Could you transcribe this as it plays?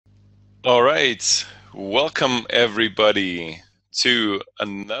All right, welcome everybody to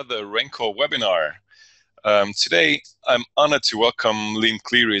another Rancor webinar. Today, I'm honored to welcome Liam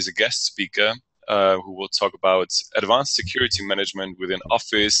Cleary as a guest speaker, who will talk about advanced security management within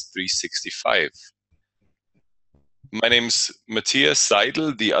Office 365. My name's Matthias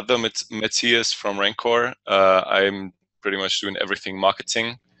Seidel, the other Matthias from Rancor. I'm pretty much doing everything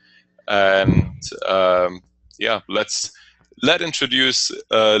marketing, and yeah, let's introduce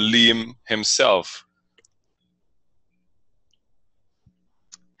Liam himself.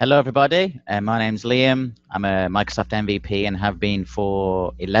 Hello, everybody. My name's Liam. I'm a Microsoft MVP and have been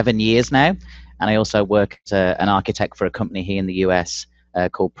for 11 years now. And I also work as an architect for a company here in the US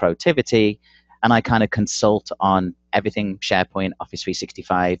called Protivity. And I kind of consult on everything SharePoint, Office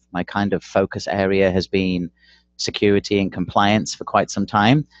 365. My kind of focus area has been security and compliance for quite some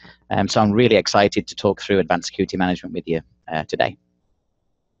time. So I'm really excited to talk through advanced security management with you today.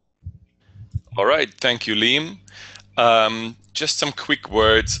 All right, thank you, Liam. Just some quick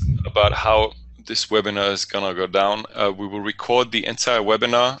words about how this webinar is gonna go down. We will record the entire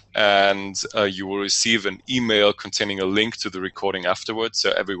webinar, and you will receive an email containing a link to the recording afterwards.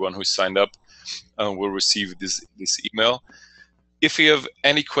 So everyone who signed up will receive this email. If you have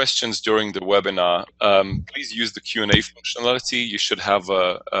any questions during the webinar, please use the Q&A functionality. You should have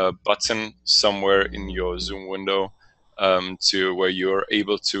a button somewhere in your Zoom window to where you're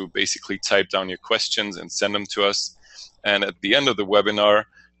able to basically type down your questions and send them to us. And at the end of the webinar,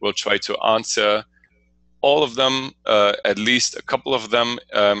 we'll try to answer all of them, at least a couple of them,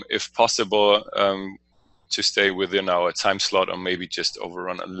 if possible, to stay within our time slot or maybe just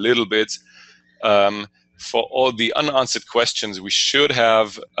overrun a little bit. For all the unanswered questions we should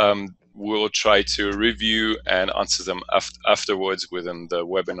have, we'll try to review and answer them afterwards within the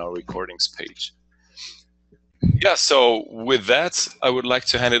webinar recordings page. Yeah, so with that, I would like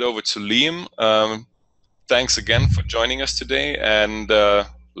to hand it over to Liam. Thanks again for joining us today, and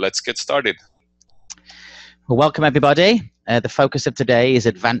let's get started. Well, welcome everybody. The focus of today is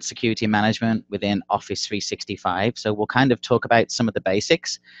advanced security management within Office 365. So we'll kind of talk about some of the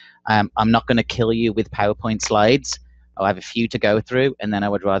basics. I'm not going to kill you with PowerPoint slides. I'll have a few to go through, and then I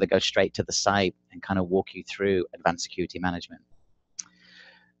would rather go straight to the site and kind of walk you through advanced security management.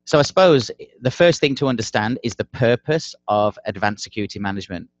 So I suppose the first thing to understand is the purpose of advanced security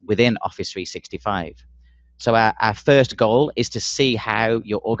management within Office 365. So our first goal is to see how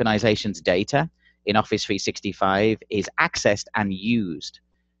your organization's data in Office 365 is accessed and used.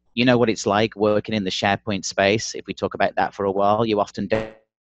 You know what it's like working in the SharePoint space. If we talk about that for a while, you often don't know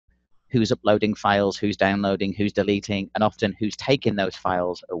who's uploading files, who's downloading, who's deleting, and often who's taking those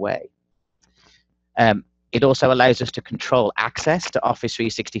files away. It also allows us to control access to Office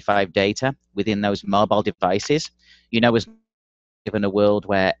 365 data within those mobile devices. You know, as given a world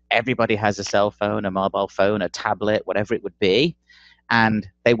where everybody has a cell phone, a mobile phone, a tablet, whatever it would be, and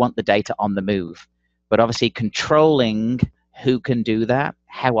they want the data on the move. But obviously controlling who can do that,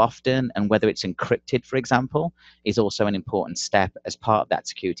 how often, and whether it's encrypted, for example, is also an important step as part of that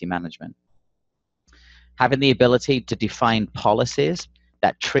security management. Having the ability to define policies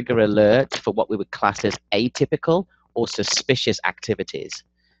that trigger alerts for what we would class as atypical or suspicious activities.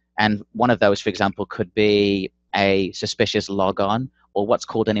 And one of those, for example, could be a suspicious logon or what's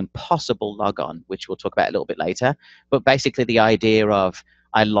called an impossible logon, which we'll talk about a little bit later. But basically the idea of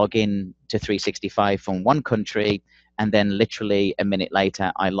I log in to 365 from one country, and then literally a minute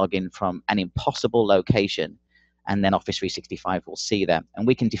later, I log in from an impossible location, and then Office 365 will see that. And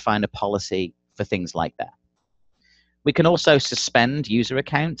we can define a policy for things like that. We can also suspend user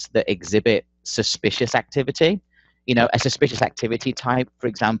accounts that exhibit suspicious activity. You know, a suspicious activity type, for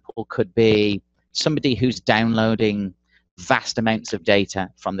example, could be somebody who's downloading vast amounts of data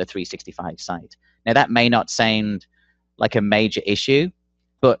from the 365 site. Now, that may not sound like a major issue,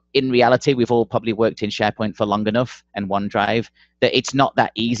 but in reality, we've all probably worked in SharePoint for long enough and OneDrive that it's not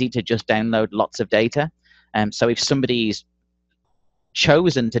that easy to just download lots of data. So if somebody's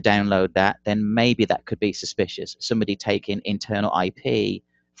chosen to download that, then maybe that could be suspicious. Somebody taking internal IP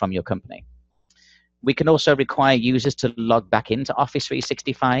from your company. We can also require users to log back into Office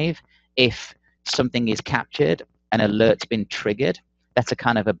 365 if something is captured, an alert's been triggered. That's a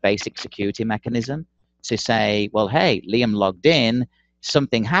kind of a basic security mechanism to say, well, hey, Liam logged in,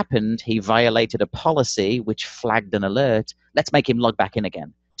 something happened, he violated a policy which flagged an alert. Let's make him log back in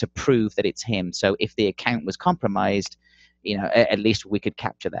again to prove that it's him. So if the account was compromised, you know, at least we could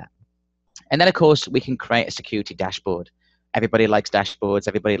capture that. And then, of course, we can create a security dashboard. Everybody likes dashboards.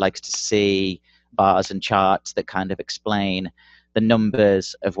 Everybody likes to see bars and charts that kind of explain the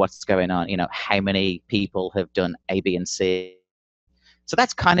numbers of what's going on, you know, how many people have done A, B, and C. So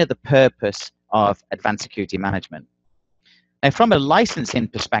that's kind of the purpose of advanced security management. Now, from a licensing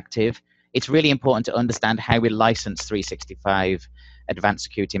perspective, it's really important to understand how we license 365 Advanced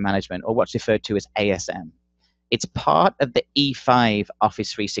Security Management, or what's referred to as ASM. It's part of the E5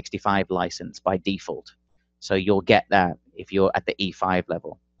 Office 365 license by default. So you'll get that if you're at the E5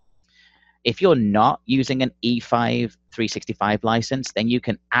 level. If you're not using an E5 365 license, then you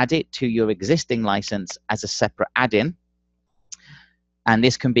can add it to your existing license as a separate add-in. And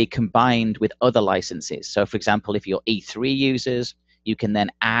this can be combined with other licenses. So for example, if you're E3 users, you can then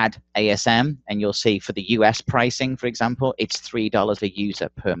add ASM, and you'll see for the US pricing, for example, it's $3 a user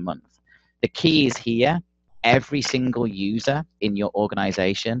per month. The key is here, every single user in your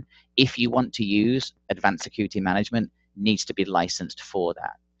organization, if you want to use advanced security management, needs to be licensed for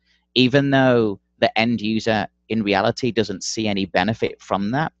that. Even though the end user in reality doesn't see any benefit from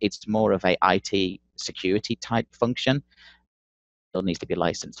that, it's more of a IT security type function. It needs to be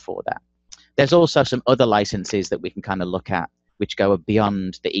licensed for that. There's also some other licenses that we can kind of look at, which go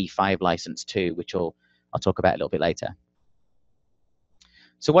beyond the E5 license too, which I'll talk about a little bit later.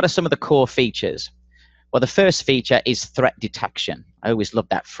 So what are some of the core features? Well, the first feature is threat detection. I always love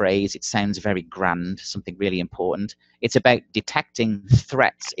that phrase. It sounds very grand, something really important. It's about detecting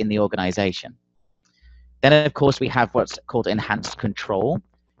threats in the organization. Then, of course, we have what's called enhanced control,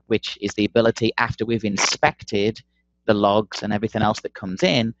 which is the ability, after we've inspected the logs and everything else that comes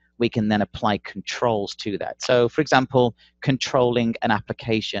in, we can then apply controls to that. So, for example, controlling an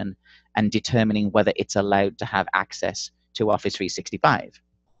application and determining whether it's allowed to have access to Office 365.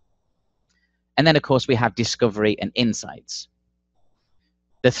 And then, of course, we have discovery and insights.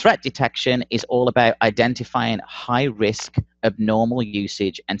 The threat detection is all about identifying high-risk, abnormal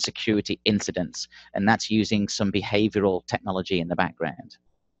usage and security incidents, and that's using some behavioral technology in the background.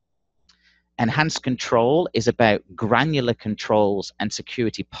 Enhanced control is about granular controls and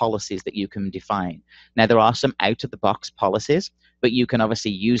security policies that you can define. Now, there are some out-of-the-box policies, but you can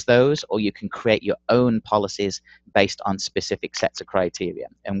obviously use those, or you can create your own policies based on specific sets of criteria,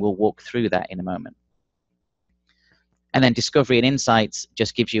 and we'll walk through that in a moment. And then discovery and insights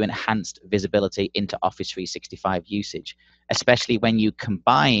just gives you enhanced visibility into Office 365 usage, especially when you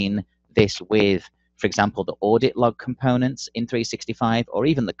combine this with, for example, the audit log components in 365, or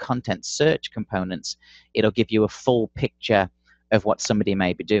even the content search components. It'll give you a full picture of what somebody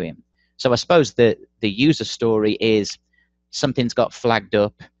may be doing. So I suppose the user story is something's got flagged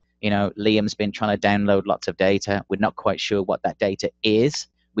up. You know, Liam's been trying to download lots of data. We're not quite sure what that data is.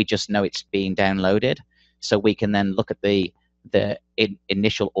 We just know it's being downloaded. So we can then look at the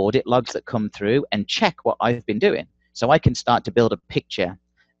initial audit logs that come through and check what I've been doing. So I can start to build a picture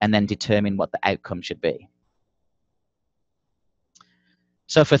and then determine what the outcome should be.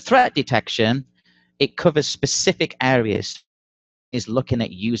 So for threat detection, it covers specific areas. Is looking at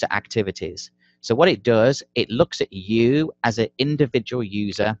user activities. So what it does, it looks at you as an individual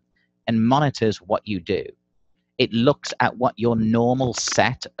user and monitors what you do. It looks at what your normal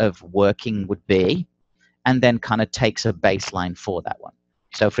set of working would be, and then kind of takes a baseline for that one.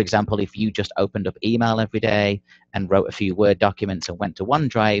 So for example, if you just opened up email every day and wrote a few Word documents and went to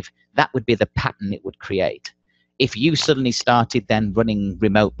OneDrive, that would be the pattern it would create. If you suddenly started then running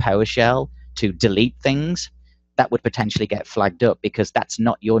remote PowerShell to delete things, that would potentially get flagged up because that's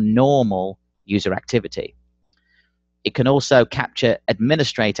not your normal user activity. It can also capture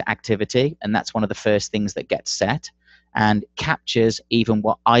administrator activity, and that's one of the first things that gets set, and captures even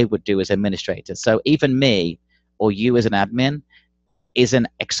what I would do as administrator. So even me or you as an admin isn't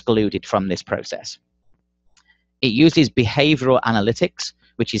excluded from this process. It uses behavioral analytics,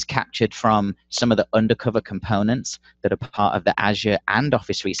 which is captured from some of the undercover components that are part of the Azure and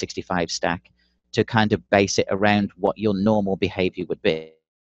Office 365 stack to kind of base it around what your normal behavior would be.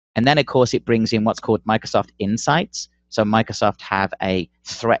 And then, of course, it brings in what's called Microsoft Insights. So Microsoft have a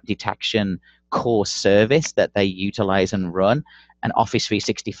threat detection core service that they utilize and run, and Office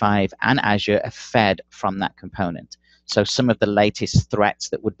 365 and Azure are fed from that component. So some of the latest threats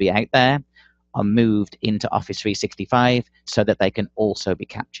that would be out there are moved into Office 365 so that they can also be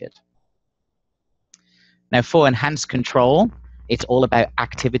captured. Now for enhanced control, it's all about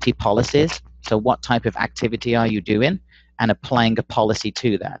activity policies. So what type of activity are you doing, and applying a policy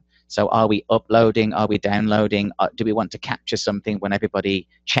to that. So are we uploading? Are we downloading? Do we want to capture something when everybody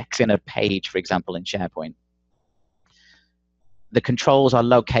checks in a page, for example, in SharePoint? The controls are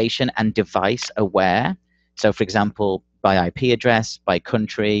location and device aware. So for example, by IP address, by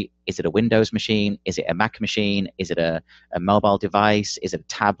country, is it a Windows machine? Is it a Mac machine? Is it a mobile device? Is it a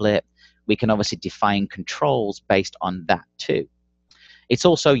tablet? We can obviously define controls based on that too. It's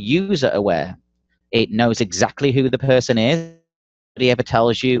also user aware. It knows exactly who the person is. ever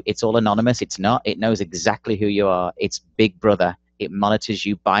tells you it's all anonymous, it's not. It knows exactly who you are. It's Big Brother. It monitors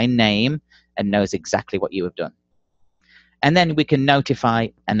you by name and knows exactly what you have done. And then we can notify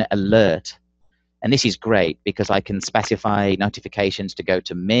an alert. And this is great because I can specify notifications to go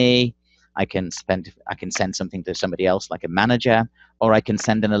to me. I can send something to somebody else like a manager, or I can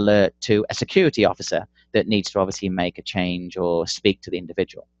send an alert to a security officer that needs to obviously make a change or speak to the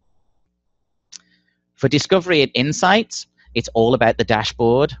individual. For discovery and insights, it's all about the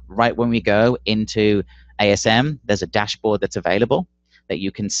dashboard. Right when we go into ASM, there's a dashboard that's available that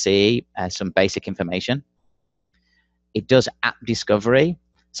you can see some basic information. It does app discovery.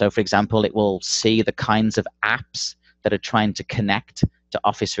 So for example, it will see the kinds of apps that are trying to connect to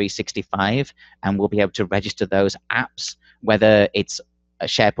Office 365, and we'll be able to register those apps, whether it's a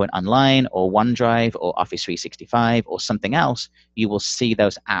SharePoint Online or OneDrive or Office 365 or something else. You will see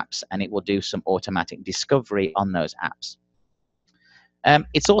those apps and it will do some automatic discovery on those apps.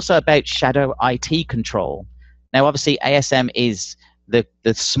 It's also about shadow IT control. Now, obviously, ASM is the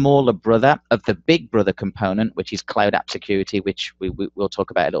smaller brother of the Big Brother component, which is Cloud App Security, which we'll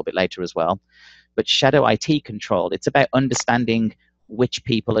talk about a little bit later as well. But shadow IT control, it's about understanding which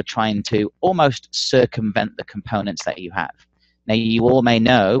people are trying to almost circumvent the components that you have. Now, you all may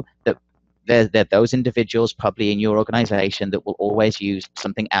know that there are those individuals probably in your organization that will always use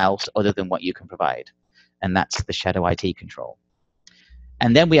something else other than what you can provide. And that's the shadow IT control.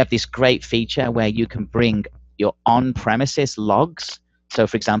 And then we have this great feature where you can bring your on-premises logs. So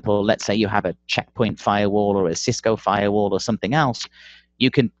for example, let's say you have a Checkpoint firewall or a Cisco firewall or something else. You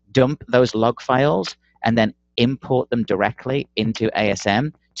can dump those log files and then import them directly into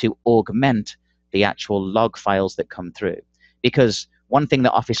ASM to augment the actual log files that come through. Because one thing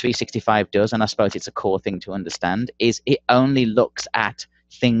that Office 365 does, and I suppose it's a core thing to understand, is it only looks at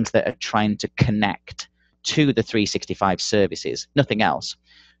things that are trying to connect to the 365 services, nothing else.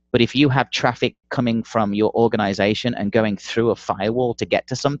 But if you have traffic coming from your organization and going through a firewall to get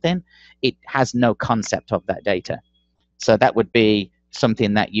to something, it has no concept of that data. So that would be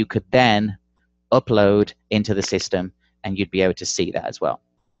something that you could then upload into the system and you'd be able to see that as well.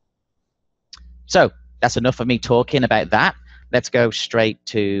 So that's enough of me talking about that. Let's go straight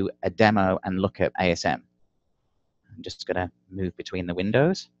to a demo and look at ASM. I'm just going to move between the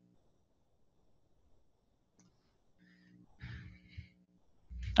windows.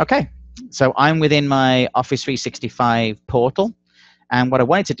 Okay, so I'm within my Office 365 portal, and what I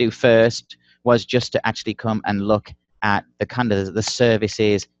wanted to do first was just to actually come and look at the kind of the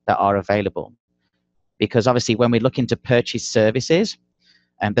services that are available. Because obviously when we're looking to purchase services,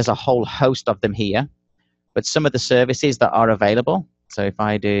 and there's a whole host of them here, but some of the services that are available, so if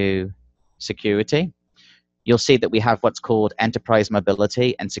I do security, you'll see that we have what's called Enterprise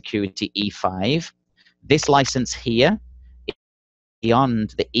Mobility and Security E5. This license here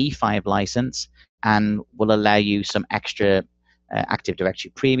beyond the E5 license and will allow you some extra Active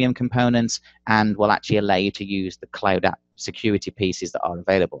Directory Premium components and will actually allow you to use the Cloud App Security pieces that are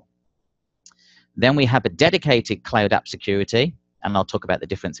available. Then we have a dedicated Cloud App Security, and I'll talk about the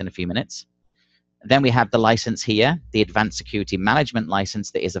difference in a few minutes. Then we have the license here, the Advanced Security Management license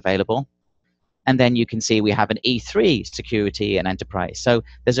that is available. And then you can see we have an E3 security and enterprise. So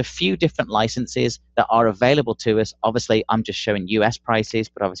there's a few different licenses that are available to us. Obviously, I'm just showing US prices,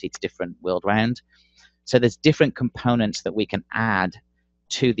 but obviously it's different world round. So there's different components that we can add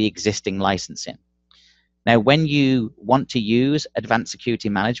to the existing licensing. Now, when you want to use Advanced Security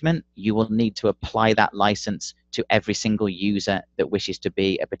Management, you will need to apply that license to every single user that wishes to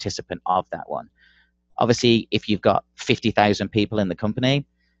be a participant of that one. Obviously, if you've got 50,000 people in the company,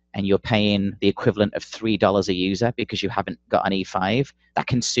 and you're paying the equivalent of $3 a user because you haven't got an E5, that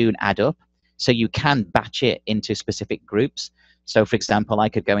can soon add up. So you can batch it into specific groups. So for example, I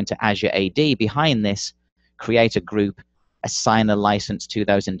could go into Azure AD behind this, create a group, assign a license to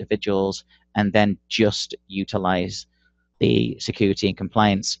those individuals, and then just utilize the security and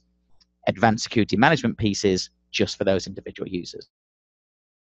compliance advanced security management pieces just for those individual users.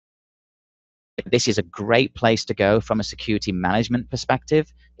 This is a great place to go from a security management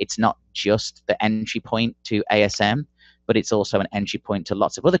perspective. It's not just the entry point to ASM, but it's also an entry point to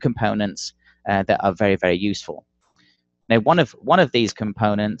lots of other components that are very, very useful. Now, one of these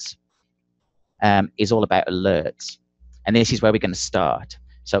components is all about alerts, and this is where we're going to start.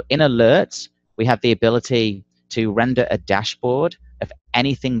 So in alerts, we have the ability to render a dashboard of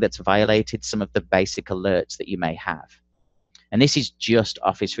anything that's violated some of the basic alerts that you may have. And this is just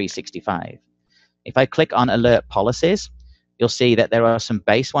Office 365. If I click on Alert Policies, you'll see that there are some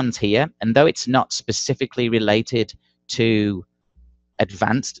base ones here. And though it's not specifically related to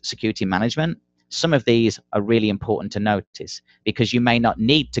Advanced Security Management, some of these are really important to notice because you may not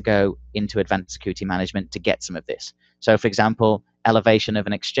need to go into advanced security management to get some of this. So for example, elevation of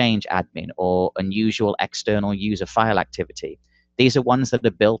an exchange admin or unusual external user file activity. These are ones that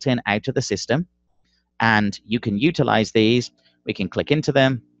are built in out of the system, and you can utilize these. We can click into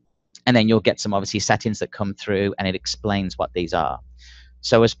them, and then you'll get some obviously settings that come through, and it explains what these are.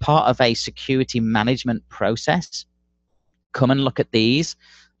 So as part of a security management process, come and look at these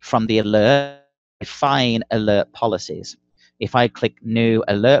from the alert, define alert policies. If I click new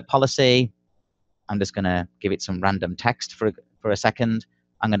alert policy, I'm just going to give it some random text for a second.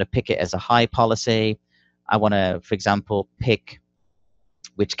 I'm going to pick it as a high policy. I want to, for example, pick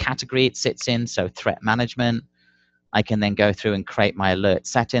which category it sits in, so threat management. I can then go through and create my alert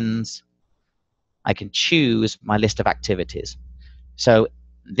settings. I can choose my list of activities. So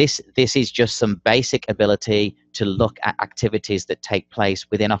this is just some basic ability to look at activities that take place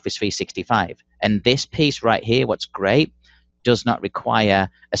within Office 365. And this piece right here, what's great, does not require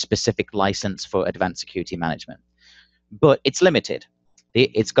a specific license for advanced security management. But it's limited.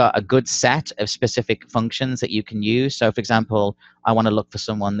 It's got a good set of specific functions that you can use. So for example, I want to look for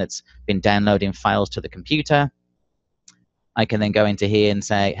someone that's been downloading files to the computer. I can then go into here and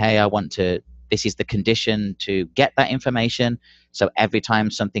say, hey, I want to, this is the condition to get that information. So every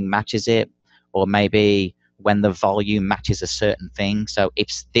time something matches it, or maybe when the volume matches a certain thing. So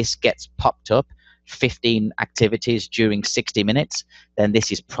if this gets popped up 15 activities during 60 minutes, then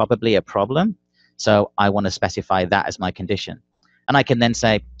this is probably a problem. So I want to specify that as my condition. And I can then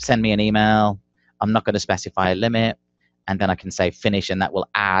say, send me an email. I'm not going to specify a limit. And then I can say finish, and that will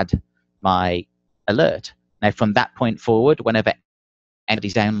add my alert. Now, from that point forward, whenever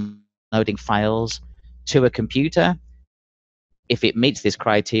anybody's downloading files to a computer, if it meets this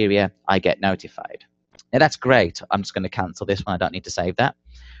criteria, I get notified. Now, that's great. I'm just going to cancel this one. I don't need to save that.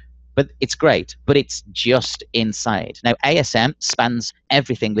 But it's great, but it's just inside. Now, ASM spans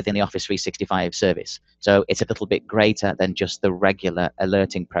everything within the Office 365 service. So it's a little bit greater than just the regular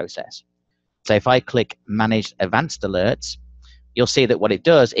alerting process. So if I click Manage Advanced Alerts, you'll see that what it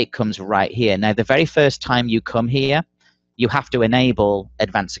does, it comes right here. Now, the very first time you come here, you have to enable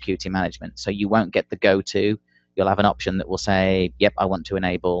Advanced Security Management. So you won't get the go-to. You'll have an option that will say, yep, I want to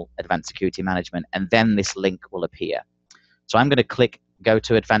enable Advanced Security Management. And then this link will appear. So I'm going to click Go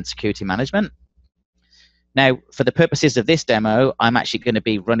to Advanced Security Management. Now, for the purposes of this demo, I'm actually going to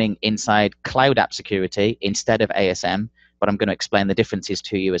be running inside Cloud App Security instead of ASM, but I'm going to explain the differences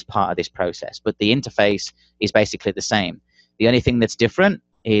to you as part of this process. But the interface is basically the same. The only thing that's different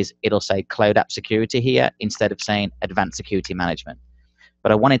is it'll say Cloud App Security here instead of saying Advanced Security Management.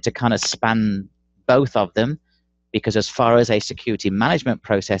 But I wanted to kind of span both of them because as far as a security management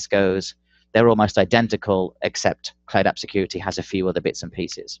process goes, they're almost identical, except Cloud App Security has a few other bits and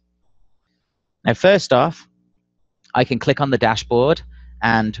pieces. Now, first off, I can click on the dashboard,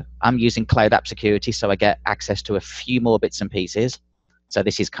 and I'm using Cloud App Security, so I get access to a few more bits and pieces. So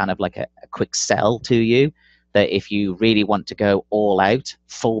this is kind of like a quick sell to you, that if you really want to go all out,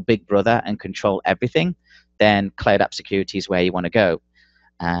 full Big Brother, and control everything, then Cloud App Security is where you want to go.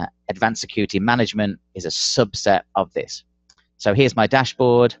 Advanced Security Management is a subset of this. So here's my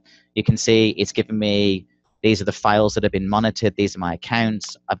dashboard. You can see it's given me, these are the files that have been monitored. These are my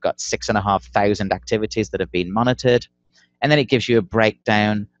accounts. I've got 6,500 activities that have been monitored. And then it gives you a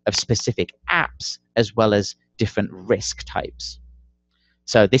breakdown of specific apps as well as different risk types.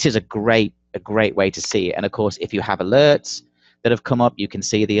 So this is a great way to see it. And of course, if you have alerts that have come up, you can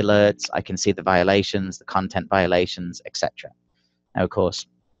see the alerts. I can see the violations, the content violations, etc. Now, of course,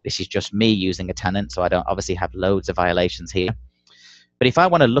 this is just me using a tenant, so I don't obviously have loads of violations here. But if I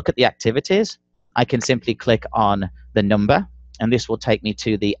want to look at the activities, I can simply click on the number, and this will take me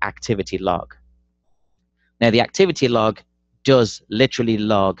to the activity log. Now, the activity log does literally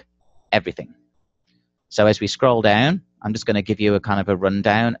log everything. So as we scroll down, I'm just going to give you a kind of a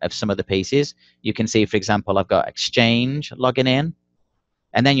rundown of some of the pieces. You can see, for example, I've got Exchange logging in,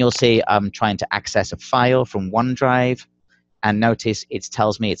 and then you'll see I'm trying to access a file from OneDrive, and notice it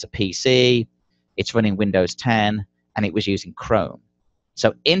tells me it's a PC, it's running Windows 10, and it was using Chrome.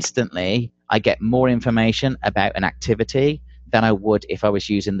 So instantly, I get more information about an activity than I would if I was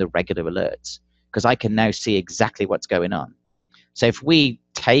using the regular alerts, because I can now see exactly what's going on. So if we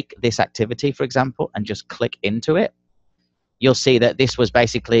take this activity, for example, and just click into it, you'll see that this was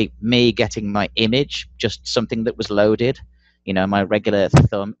basically me getting my image, just something that was loaded, you know, my regular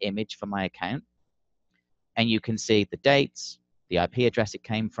thumb image for my account. And you can see the dates, the IP address it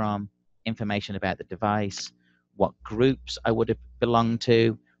came from, information about the device, what groups I would have belonged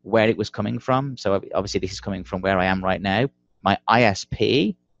to, where it was coming from. So obviously this is coming from where I am right now. My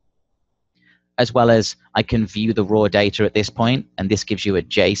ISP, as well as I can view the raw data at this point, and this gives you a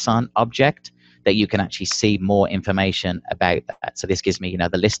JSON object that you can actually see more information about that. So this gives me,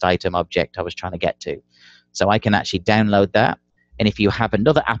 the list item object I was trying to get to. So I can actually download that. And if you have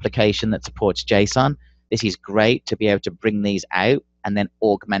another application that supports JSON, this is great to be able to bring these out and then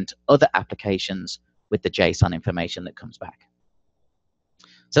augment other applications with the JSON information that comes back.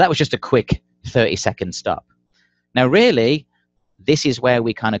 So that was just a quick 30-second stop. Now, really, this is where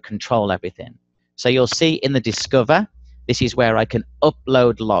we kind of control everything. So you'll see in the Discover, this is where I can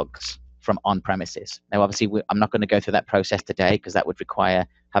upload logs from on-premises. Now, obviously, I'm not going to go through that process today because that would require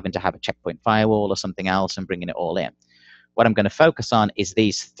having to have a checkpoint firewall or something else and bringing it all in. What I'm going to focus on is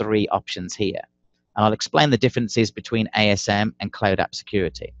these three options here. And I'll explain the differences between ASM and Cloud App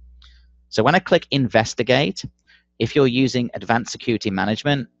Security. So when I click Investigate, if you're using Advanced Security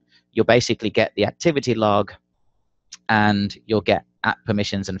Management, you'll basically get the activity log and you'll get app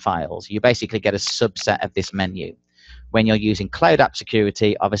permissions and files. You basically get a subset of this menu. When you're using Cloud App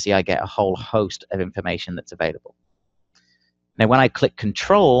Security, obviously I get a whole host of information that's available. Now, when I click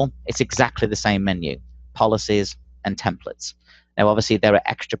Control, it's exactly the same menu, policies and templates. Now, obviously, there are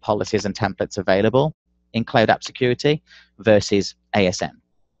extra policies and templates available in Cloud App Security versus ASM.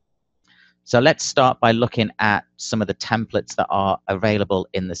 So let's start by looking at some of the templates that are available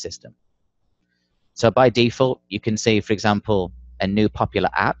in the system. So by default, you can see, for example, a new popular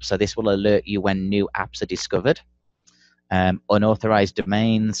app. So this will alert you when new apps are discovered. Unauthorized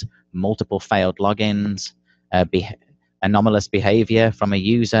domains, multiple failed logins, anomalous behavior from a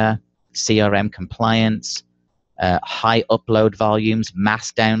user, CRM compliance, high upload volumes,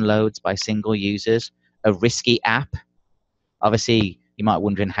 mass downloads by single users, a risky app. Obviously, you might be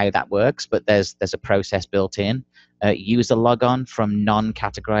wondering how that works, but there's a process built in. User logon from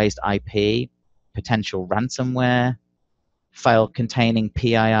non-categorized IP, potential ransomware, file containing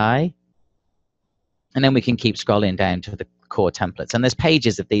PII. And then we can keep scrolling down to the core templates. And there's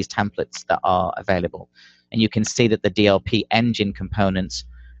pages of these templates that are available. And you can see that the DLP engine components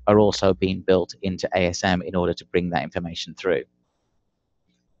are also being built into ASM in order to bring that information through.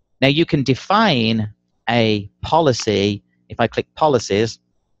 Now, you can define a policy. If I click Policies,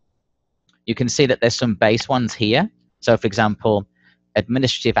 you can see that there's some base ones here. So, for example,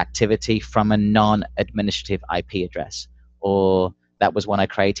 administrative activity from a non-administrative IP address, or that was one I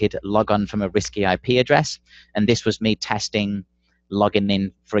created, log on from a risky IP address. And this was me testing logging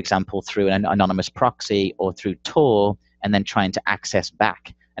in, for example, through an anonymous proxy or through Tor, and then trying to access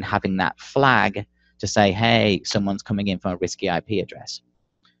back and having that flag to say, hey, someone's coming in from a risky IP address.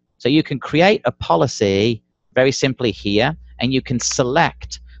 So you can create a policy very simply here, and you can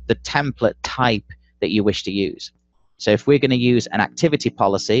select the template type that you wish to use. So if we're going to use an activity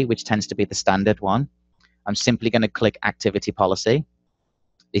policy, which tends to be the standard one, I'm simply going to click Activity Policy.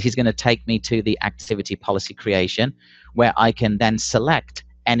 This is going to take me to the activity policy creation, where I can then select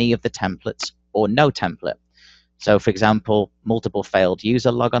any of the templates or no template. So, for example, multiple failed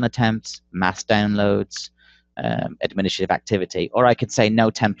user logon attempts, mass downloads, administrative activity. Or I could say no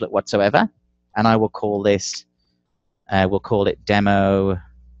template whatsoever, and I will call this, we'll call it Demo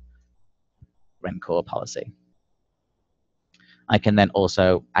Remcore Policy. I can then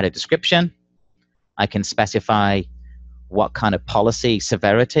also add a description. I can specify what kind of policy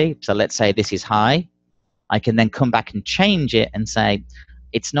severity. So let's say this is high. I can then come back and change it and say,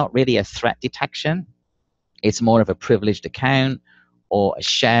 it's not really a threat detection. It's more of a privileged account or a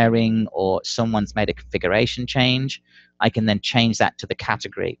sharing, or someone's made a configuration change. I can then change that to the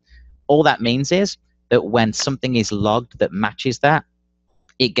category. All that means is that when something is logged that matches that,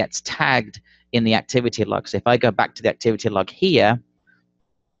 it gets tagged in the activity log. So if I go back to the activity log here,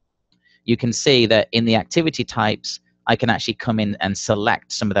 you can see that in the activity types, I can actually come in and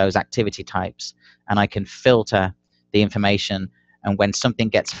select some of those activity types, and I can filter the information. And when something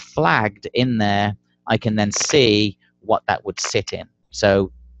gets flagged in there, I can then see what that would sit in.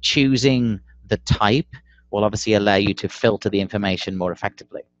 So choosing the type will obviously allow you to filter the information more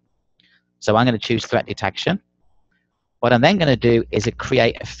effectively. So I'm going to choose threat detection. What I'm then going to do is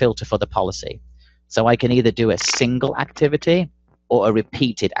create a filter for the policy. So I can either do a single activity or a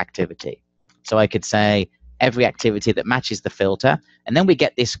repeated activity. So I could say every activity that matches the filter, and then we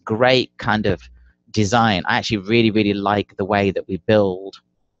get this great kind of design. I actually really, really like the way that we build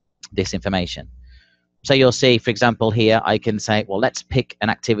this information. So you'll see, for example, here, I can say, well, let's pick an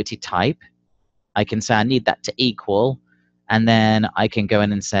activity type. I can say I need that to equal, and then I can go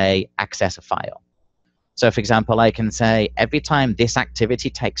in and say access a file. So for example, I can say every time this activity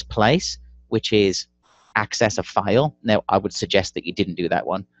takes place, which is access a file. Now, I would suggest that you didn't do that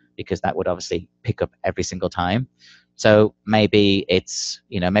one, because that would obviously pick up every single time. So maybe it's,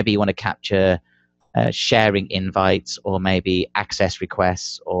 maybe you want to capture sharing invites, or maybe access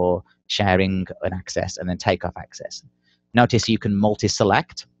requests, or sharing an access and then take off access. Notice you can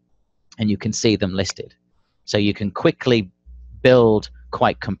multi-select and you can see them listed. So you can quickly build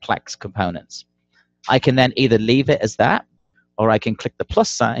quite complex components. I can then either leave it as that, or I can click the plus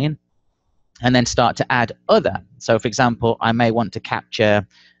sign and then start to add other. So for example, I may want to capture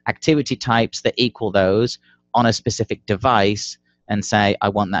activity types that equal those on a specific device and say I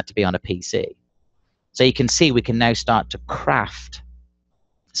want that to be on a PC. So you can see we can now start to craft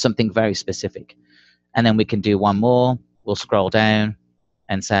something very specific. And then we can do one more. We'll scroll down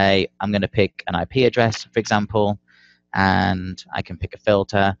and say I'm going to pick an IP address, for example, and I can pick a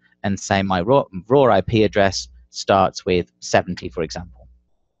filter and say my raw IP address starts with 70, for example.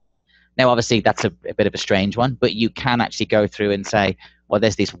 Now, obviously, that's a bit of a strange one, but you can actually go through and say, well,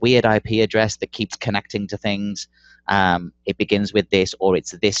 there's this weird IP address that keeps connecting to things. It begins with this, or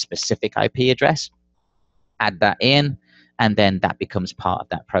it's this specific IP address. Add that in, and then that becomes part of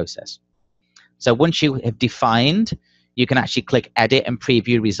that process. So once you have defined, you can actually click Edit and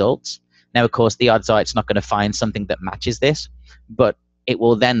Preview Results. Now, of course, the odds are it's not going to find something that matches this, but it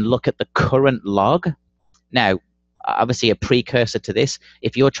will then look at the current log. Now, obviously, a precursor to this,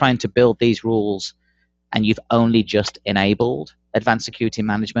 if you're trying to build these rules and you've only just enabled advanced security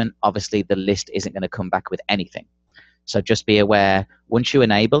management, obviously the list isn't going to come back with anything. So just be aware, once you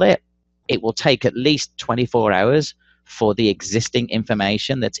enable it, it will take at least 24 hours for the existing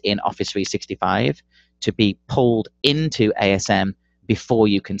information that's in Office 365 to be pulled into ASM before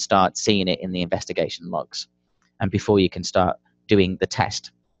you can start seeing it in the investigation logs and before you can start doing the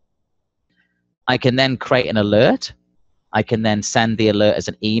test. I can then create an alert. I can then send the alert as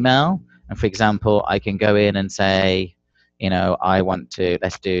an email. And for example, I can go in and say, you know, I want to,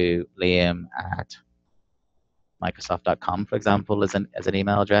 let's do Liam at Microsoft.com, for example, as an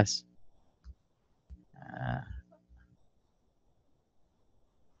email address.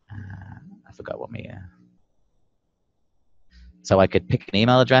 I forgot what me. So I could pick an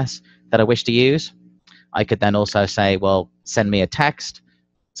email address that I wish to use. I could then also say, well, send me a text.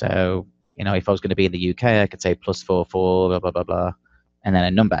 So, you know, if I was going to be in the UK, I could say +44, blah, blah, blah, blah, and then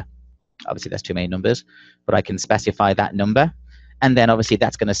a number. Obviously, there's too many numbers, but I can specify that number. And then obviously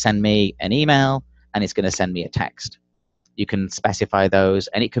that's going to send me an email and it's going to send me a text. You can specify those,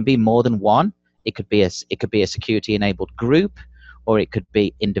 and it can be more than one. It could be a security enabled group, or it could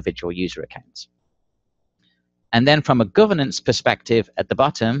be individual user accounts. And then from a governance perspective at the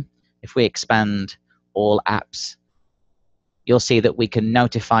bottom, if we expand all apps, you'll see that we can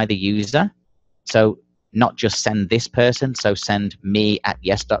notify the user. So not just send this person, so send me at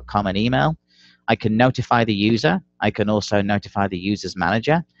yes.com an email. I can notify the user. I can also notify the user's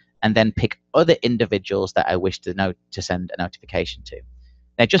manager, and then pick other individuals that I wish to send a notification to.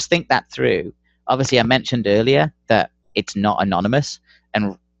 Now just think that through. Obviously, I mentioned earlier that it's not anonymous,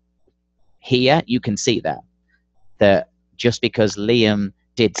 and here you can see that just because Liam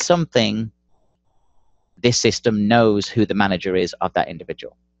did something, this system knows who the manager is of that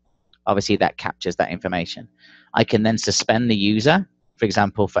individual. Obviously, that captures that information. I can then suspend the user. For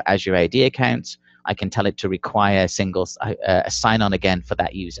example, for Azure AD accounts, I can tell it to require a sign-on again for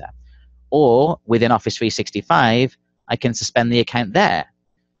that user. Or within Office 365, I can suspend the account there.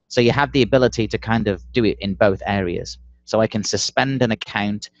 So you have the ability to kind of do it in both areas. So I can suspend an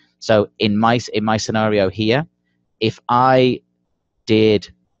account. So in my scenario here, if I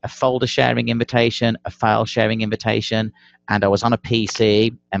did a folder sharing invitation, a file sharing invitation, and I was on a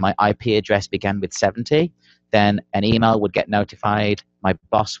PC and my IP address began with 70, then an email would get notified, my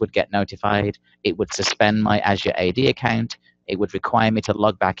boss would get notified, it would suspend my Azure AD account, it would require me to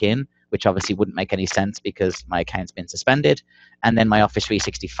log back in, which obviously wouldn't make any sense because my account's been suspended, and then my Office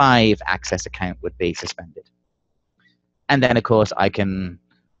 365 access account would be suspended. And then, of course, I can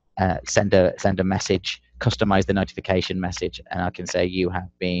send a message, customize the notification message, and I can say you have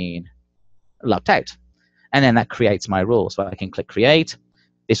been logged out. And then that creates my rule. So I can click create.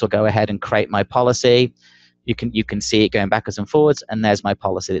 This will go ahead and create my policy. You can see it going backwards and forwards, and there's my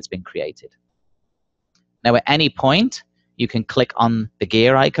policy that's been created. Now at any point, you can click on the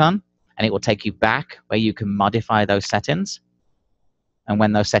gear icon, and it will take you back where you can modify those settings. And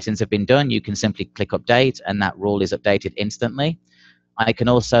when those settings have been done, you can simply click update, and that rule is updated instantly. I can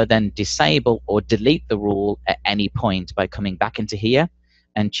also then disable or delete the rule at any point by coming back into here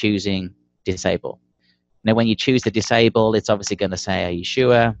and choosing disable. Now, when you choose the disable, it's obviously going to say, are you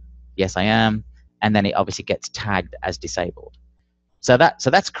sure? Yes, I am. And then it obviously gets tagged as disabled. So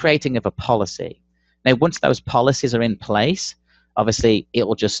that's creating of a policy. Now, once those policies are in place, obviously, it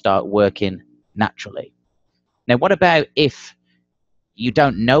will just start working naturally. Now, what about if you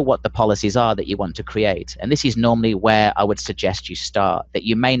don't know what the policies are that you want to create. And this is normally where I would suggest you start, that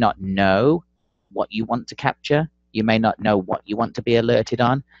you may not know what you want to capture. You may not know what you want to be alerted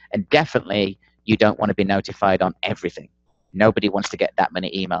on. And definitely, you don't want to be notified on everything. Nobody wants to get that many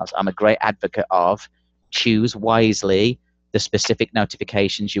emails. I'm a great advocate of choose wisely the specific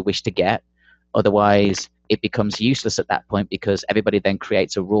notifications you wish to get. Otherwise, it becomes useless at that point because everybody then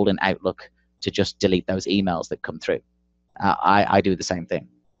creates a rule in Outlook to just delete those emails that come through. I do the same thing.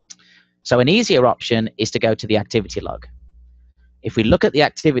 So an easier option is to go to the activity log. If we look at the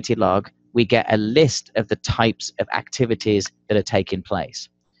activity log, we get a list of the types of activities that are taking place.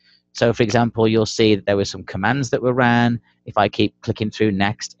 So for example, you'll see that there were some commands that were ran. If I keep clicking through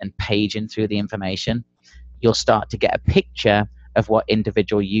next and paging through the information, you'll start to get a picture of what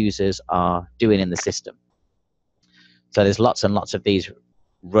individual users are doing in the system. So there's lots and lots of these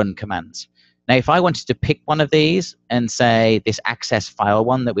run commands. Now, if I wanted to pick one of these and say this access file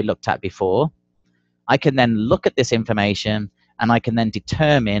one that we looked at before, I can then look at this information and I can then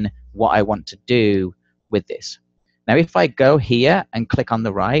determine what I want to do with this. Now, if I go here and click on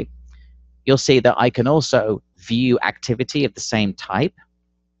the right, you'll see that I can also view activity of the same type.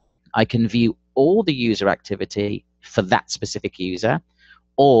 I can view all the user activity for that specific user,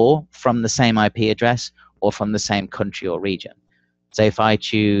 or from the same IP address, or from the same country or region. So if I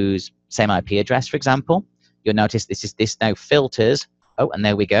choose same IP address, for example, you'll notice this now filters. Oh, and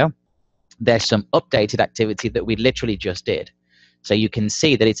there we go. There's some updated activity that we literally just did. So you can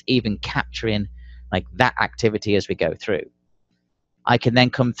see that it's even capturing like that activity as we go through. I can then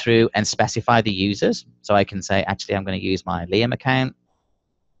come through and specify the users. So I can say, actually, I'm going to use my Liam account.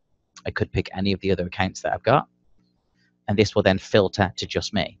 I could pick any of the other accounts that I've got. And this will then filter to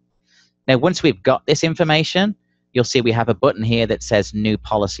just me. Now, once we've got this information, you'll see we have a button here that says new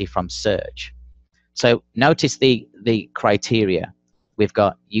policy from search. So notice the criteria. We've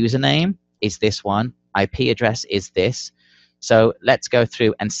got username is this one, IP address is this. So let's go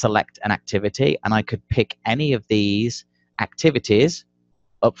through and select an activity, and I could pick any of these activities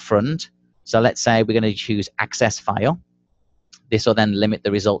up front. So let's say we're going to choose access file. This will then limit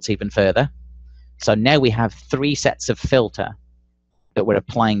the results even further. So now we have 3 sets of filter that we're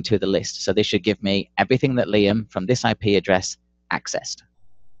applying to the list. So this should give me everything that Liam from this IP address accessed.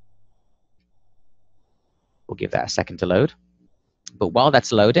 We'll give that a second to load. But while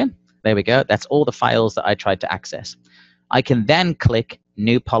that's loading, there we go. That's all the files that I tried to access. I can then click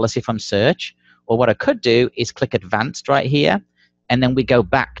new policy from search, or what I could do is click advanced right here, and then we go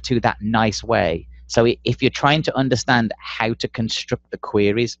back to that nice way. So if you're trying to understand how to construct the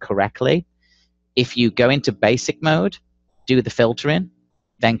queries correctly, if you go into basic mode, do the filtering,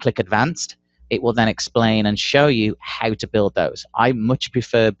 then click advanced, it will then explain and show you how to build those. I much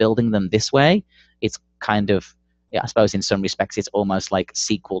prefer building them this way. It's kind of, I suppose in some respects, it's almost like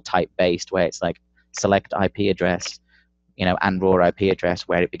SQL type based, where it's like select IP address, and raw IP address,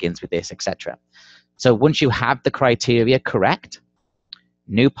 where it begins with this, etc. So once you have the criteria correct,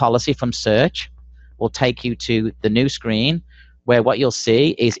 new policy from search will take you to the new screen, where what you'll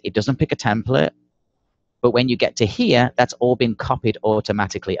see is it doesn't pick a template, but when you get to here, that's all been copied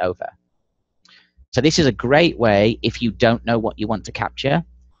automatically over. So this is a great way if you don't know what you want to capture.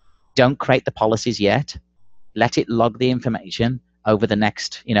 Don't create the policies yet. Let it log the information over the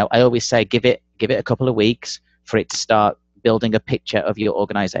next, I always say give it a couple of weeks for it to start building a picture of your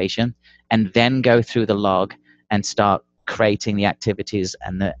organization, and then go through the log and start creating the activities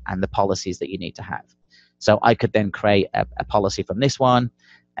and the policies that you need to have. So I could then create a policy from this one,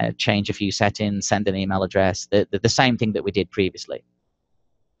 change a few settings, send an email address, the same thing that we did previously.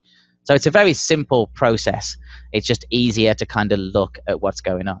 So it's a very simple process. It's just easier to kind of look at what's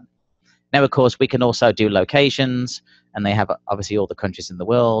going on. Now, of course, we can also do locations, and they have obviously all the countries in the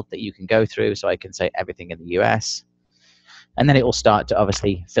world that you can go through. So I can say everything in the US, and then it will start to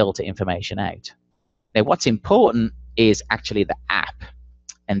obviously filter information out. Now, what's important is actually the app,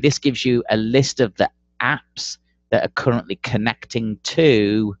 and this gives you a list of the apps that are currently connecting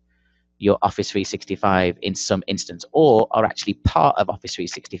to your Office 365 in some instance, or are actually part of Office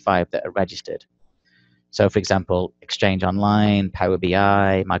 365 that are registered. So for example, Exchange Online, Power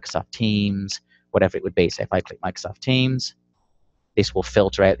BI, Microsoft Teams, whatever it would be. So if I click Microsoft Teams, this will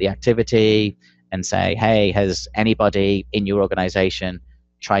filter out the activity and say, hey, has anybody in your organization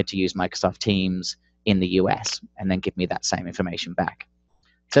tried to use Microsoft Teams in the US? And then give me that same information back.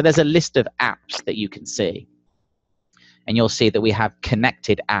 So there's a list of apps that you can see. And you'll see that we have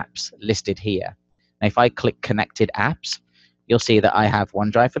connected apps listed here. Now, if I click connected apps, you'll see that I have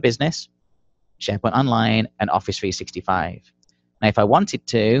OneDrive for Business, SharePoint Online, and Office 365. Now, if I wanted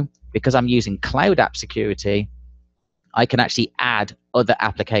to, because I'm using Cloud App Security, I can actually add other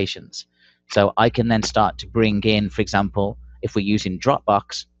applications. So I can then start to bring in, for example, if we're using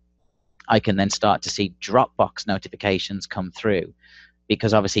Dropbox, I can then start to see Dropbox notifications come through,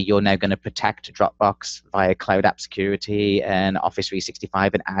 because obviously you're now going to protect Dropbox via Cloud App Security and Office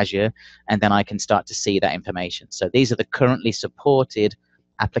 365 and Azure, and then I can start to see that information. So these are the currently supported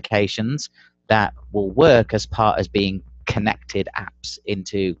applications that will work as part as being connected apps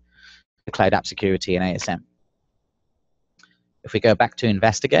into the Cloud App Security and ASM. If we go back to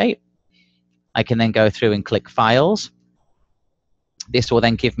investigate, I can then go through and click files. This will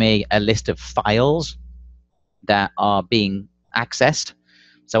then give me a list of files that are being accessed.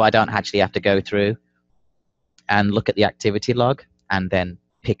 So I don't actually have to go through and look at the activity log and then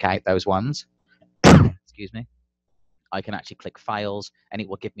pick out those ones. Excuse me. I can actually click files and it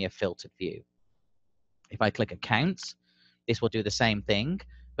will give me a filtered view. If I click accounts, this will do the same thing,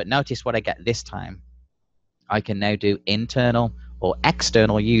 but notice what I get this time. I can now do internal or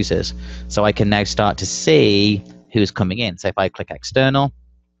external users. So I can now start to see who's coming in. So if I click external,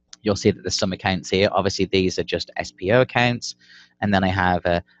 you'll see that there's some accounts here. Obviously, these are just SPO accounts, and then I have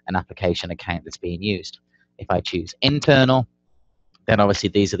an application account that's being used. If I choose internal, then obviously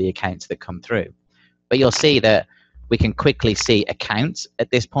these are the accounts that come through. But you'll see that we can quickly see accounts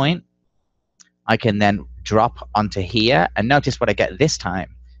at this point. I can then drop onto here, and notice what I get this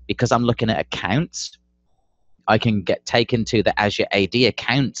time. Because I'm looking at accounts, I can get taken to the Azure AD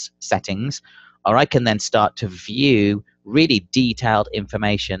accounts settings, or I can then start to view really detailed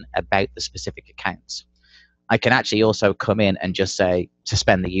information about the specific accounts. I can actually also come in and just say,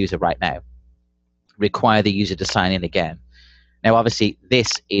 suspend the user right now, require the user to sign in again. Now, obviously,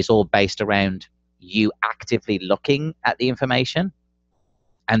 this is all based around you actively looking at the information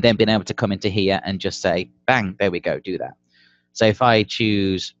and then being able to come into here and just say, bang, there we go, do that. So if I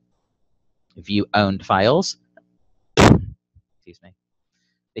choose view owned files, excuse me,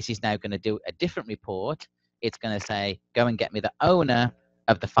 this is now going to do a different report. It's going to say, go and get me the owner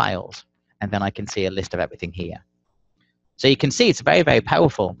of the files. And then I can see a list of everything here. So you can see it's very, very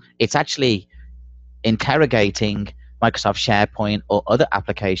powerful. It's actually interrogating Microsoft SharePoint or other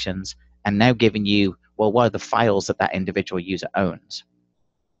applications and now giving you, well, what are the files that that individual user owns?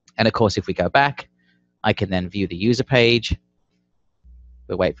 And of course, if we go back, I can then view the user page.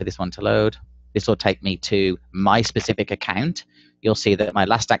 We'll wait for this one to load. This will take me to my specific account. You'll see that my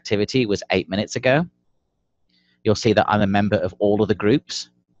last activity was 8 minutes ago. You'll see that I'm a member of all of the groups.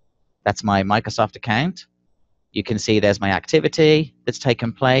 That's my Microsoft account. You can see there's my activity that's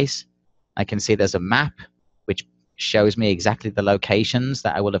taken place. I can see there's a map which shows me exactly the locations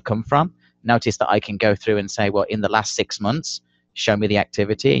that I will have come from. Notice that I can go through and say, well, in the last 6 months, show me the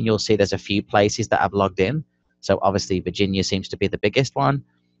activity, and you'll see there's a few places that I've logged in. So obviously Virginia seems to be the biggest one.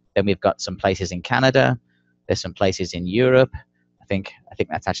 Then we've got some places in Canada. There's some places in Europe. I think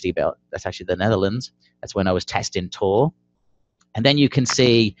that's actually the Netherlands. That's when I was testing Tor. And then you can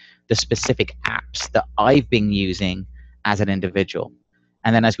see the specific apps that I've been using as an individual.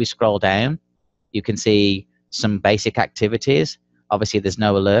 And then as we scroll down, you can see some basic activities. Obviously, there's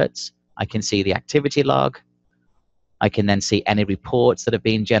no alerts. I can see the activity log. I can then see any reports that have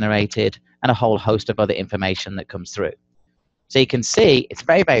been generated and a whole host of other information that comes through. So you can see it's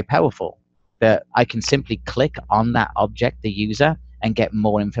very, very powerful that I can simply click on that object, the user, and get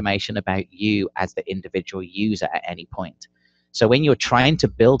more information about you as the individual user at any point. So when you're trying to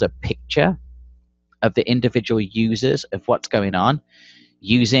build a picture of the individual users of what's going on,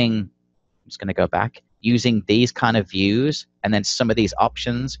 using, I'm just going to go back, using these kind of views and then some of these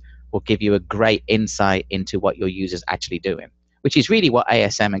options will give you a great insight into what your user's actually doing, which is really what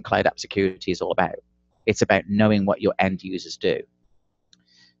ASM and Cloud App Security is all about. It's about knowing what your end users do.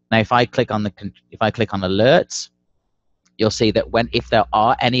 Now, if I click on alerts, you'll see that if there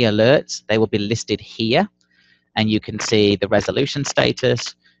are any alerts, they will be listed here, and you can see the resolution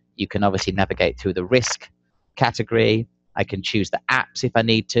status. You can obviously navigate through the risk category. I can choose the apps if I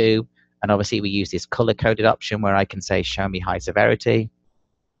need to, and obviously we use this color-coded option where I can say, show me high severity.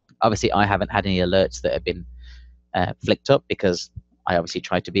 Obviously, I haven't had any alerts that have been flicked up because I obviously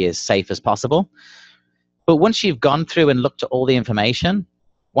try to be as safe as possible. But once you've gone through and looked at all the information,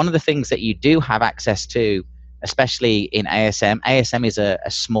 one of the things that you do have access to, especially in ASM is a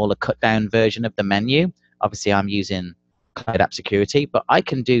smaller cut-down version of the menu. Obviously, I'm using Cloud App Security, but I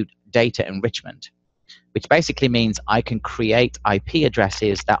can do data enrichment, which basically means I can create IP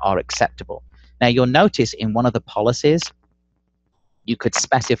addresses that are acceptable. Now, you'll notice in one of the policies, you could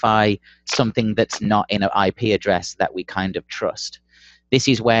specify something that's not in an IP address that we kind of trust. This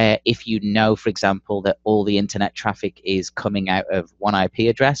is where if you know, for example, that all the internet traffic is coming out of one IP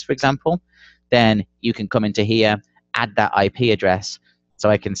address, for example, then you can come into here add that IP address. So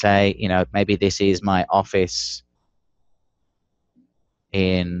I can say, you know, maybe this is my office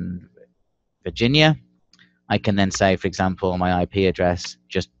in Virginia. I can then say, for example, my IP address,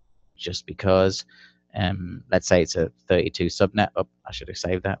 just because, let's say it's a 32 subnet. Oh, I should have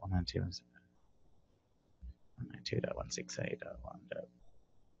saved that.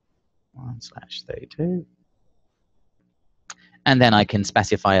 192.168.1.1/32. And then I can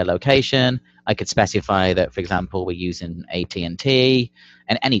specify a location. I could specify that, for example, we're using AT&T,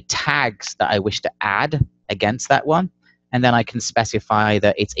 and any tags that I wish to add against that one. And then I can specify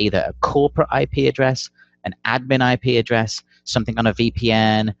that it's either a corporate IP address, an admin IP address, something on a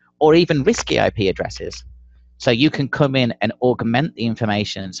VPN, or even risky IP addresses. So you can come in and augment the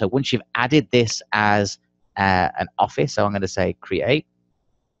information. So once you've added this as an office, so I'm going to say create,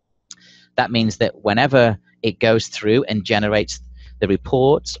 that means that whenever it goes through and generates the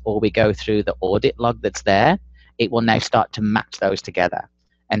reports, or we go through the audit log that's there, it will now start to match those together.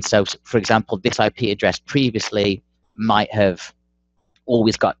 And so, for example, this IP address previously might have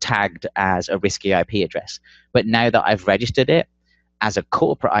always got tagged as a risky IP address. But now that I've registered it as a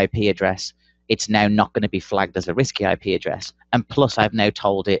corporate IP address, it's now not going to be flagged as a risky IP address. And plus, I've now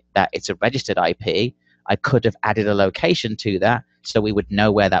told it that it's a registered IP. I could have added a location to that so we would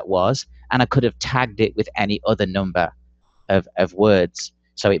know where that was. And I could have tagged it with any other number of words.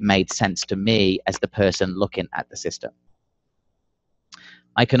 So it made sense to me as the person looking at the system.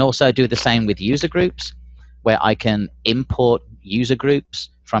 I can also do the same with user groups, where I can import user groups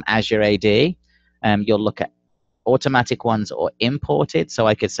from Azure AD. You'll look at automatic ones or imported. So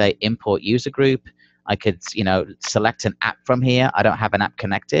I could say import user group. I could, you know, select an app from here. I don't have an app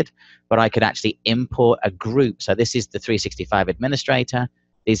connected, but I could actually import a group. So this is the 365 administrator.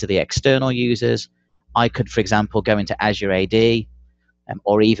 These are the external users. I could, for example, go into Azure AD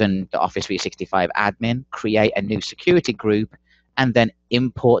or even the Office 365 admin, create a new security group, and then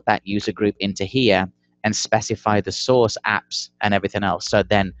import that user group into here and specify the source apps and everything else. So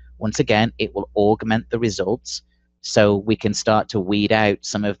then, once again, it will augment the results so we can start to weed out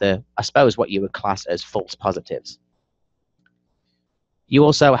some of the, I suppose, what you would class as false positives. You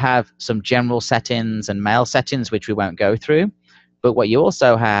also have some general settings and mail settings, which we won't go through. But what you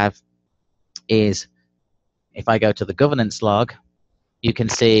also have is, if I go to the governance log, you can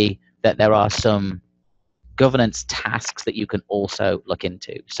see that there are some governance tasks that you can also look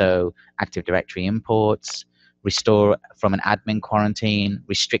into. So Active Directory imports, restore from an admin quarantine,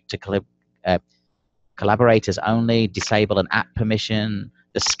 restrict to collaborators only, disable an app permission,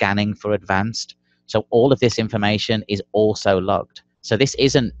 the scanning for advanced. So all of this information is also logged. So this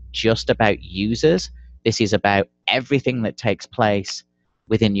isn't just about users. This is about everything that takes place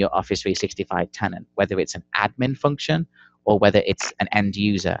within your Office 365 tenant, whether it's an admin function or whether it's an end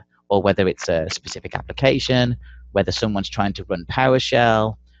user, or whether it's a specific application, whether someone's trying to run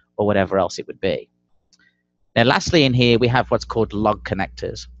PowerShell, or whatever else it would be. Now, lastly in here, we have what's called log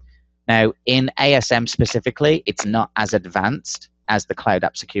connectors. Now, in ASM specifically, it's not as advanced as the Cloud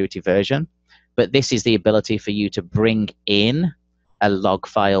App Security version, but this is the ability for you to bring in a log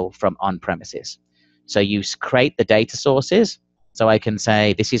file from on-premises. So you create the data sources. So I can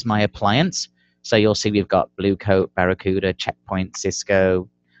say, this is my appliance. So you'll see we've got Blue Coat, Barracuda, Checkpoint, Cisco,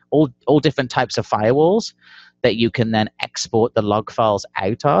 all different types of firewalls that you can then export the log files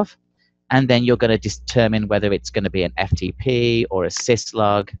out of. And then you're going to determine whether it's going to be an FTP or a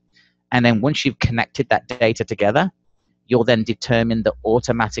syslog. And then once you've connected that data together, you'll then determine the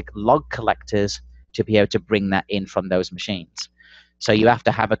automatic log collectors to be able to bring that in from those machines. So you have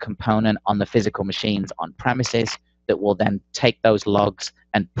to have a component on the physical machines on premises that will then take those logs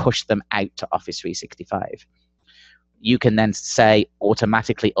and push them out to Office 365. You can then say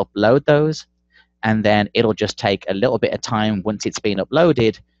automatically upload those, and then it'll just take a little bit of time once it's been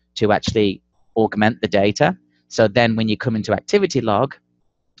uploaded to actually augment the data. So then when you come into activity log,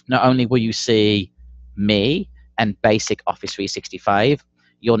 not only will you see me and basic Office 365,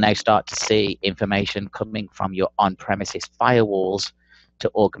 you'll now start to see information coming from your on-premises firewalls to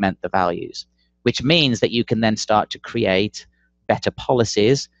augment the values, which means that you can then start to create better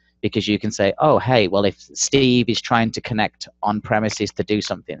policies, because you can say, oh, hey, well, if Steve is trying to connect on-premises to do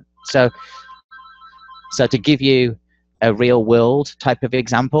something. So to give you a real-world type of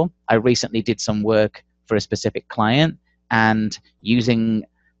example, I recently did some work for a specific client, and using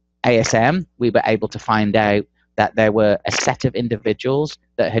ASM, we were able to find out that there were a set of individuals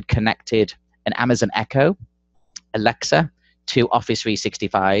that had connected an Amazon Echo, Alexa, to Office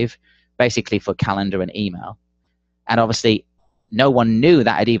 365, basically for calendar and email. And obviously, no one knew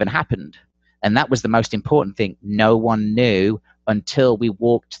that had even happened. And that was the most important thing. No one knew until we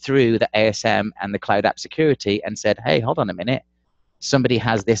walked through the ASM and the cloud app security and said, hey, hold on a minute, somebody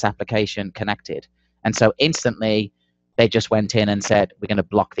has this application connected. And so instantly they just went in and said, we're going to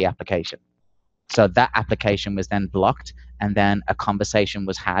block the application. So that application was then blocked, and then a conversation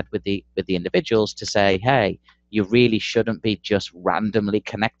was had with the individuals to say, hey, you really shouldn't be just randomly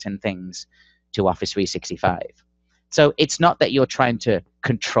connecting things to Office 365. So it's not that you're trying to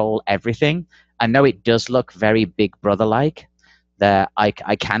control everything. I know it does look very Big Brother-like, that I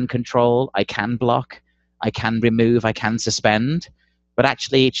can control, I can block, I can remove, I can suspend, but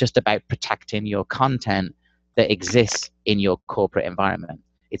actually it's just about protecting your content that exists in your corporate environment.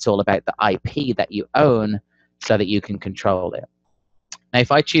 It's all about the IP that you own so that you can control it. Now,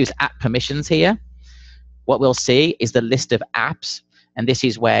 if I choose app permissions here, what we'll see is the list of apps, and this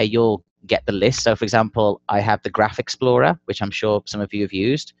is where you'll get the list. So for example, I have the Graph Explorer, which I'm sure some of you have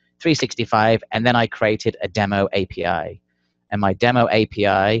used, 365, and then I created a demo API. And my demo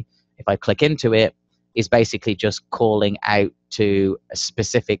API, if I click into it, is basically just calling out to a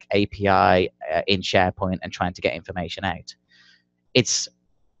specific API in SharePoint and trying to get information out. It's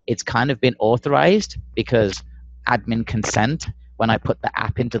kind of been authorized because admin consent when I put the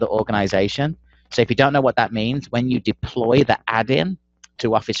app into the organization. So if you don't know what that means, when you deploy the add-in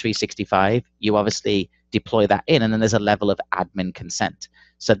to Office 365, you obviously deploy that in, and then there's a level of admin consent.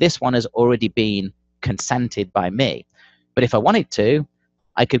 So this one has already been consented by me. But if I wanted to,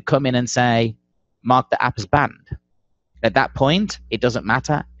 I could come in and say, mark the app as banned. At that point, it doesn't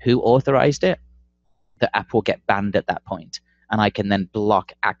matter who authorized it. The app will get banned at that point, and I can then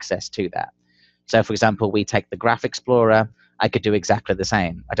block access to that. So for example, we take the Graph Explorer. I could do exactly the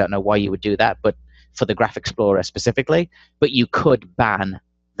same. I don't know why you would do that, but for the Graph Explorer specifically, but you could ban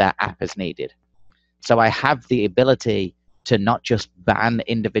that app as needed. So I have the ability to not just ban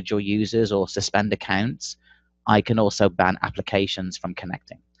individual users or suspend accounts, I can also ban applications from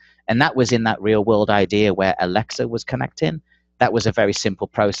connecting. And that was in that real world idea where Alexa was connecting. That was a very simple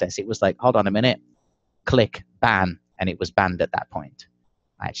process. It was like, hold on a minute, click ban, and it was banned at that point.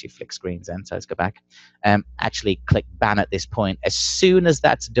 I actually flick screens then, so let's go back. Actually click ban at this point. As soon as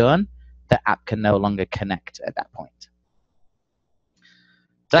that's done, the app can no longer connect at that point.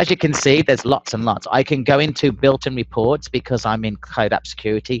 So as you can see, there's lots and lots. I can go into built-in reports because I'm in Cloud App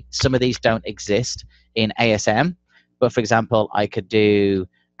Security. Some of these don't exist in ASM, but for example, I could do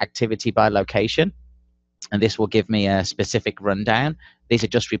activity by location, and this will give me a specific rundown. These are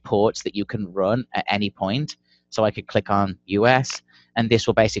just reports that you can run at any point. So I could click on US, and this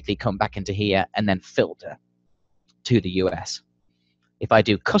will basically come back into here and then filter to the US. If I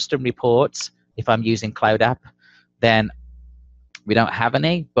do custom reports, if I'm using Cloud App, then we don't have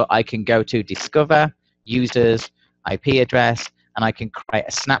any, but I can go to Discover, Users, IP address, and I can create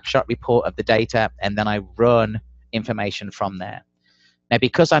a snapshot report of the data, and then I run information from there. Now,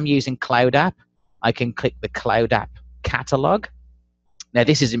 because I'm using Cloud App, I can click the Cloud App catalog. Now,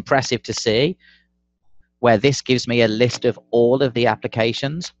 this is impressive to see, where this gives me a list of all of the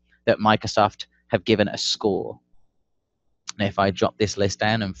applications that Microsoft have given a score. Now, if I drop this list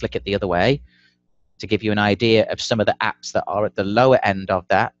down and flick it the other way, to give you an idea of some of the apps that are at the lower end of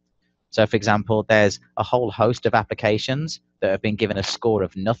that. So for example, there's a whole host of applications that have been given a score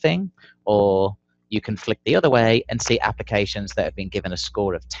of nothing, or you can flick the other way and see applications that have been given a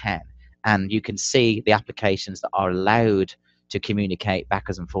score of 10. And you can see the applications that are allowed to communicate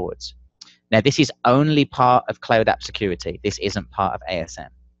backwards and forwards. Now, this is only part of Cloud App Security. This isn't part of ASM.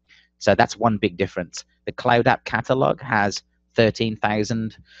 So that's one big difference. The Cloud App Catalog has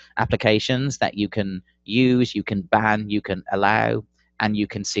 13,000 applications that you can use, you can ban, you can allow, and you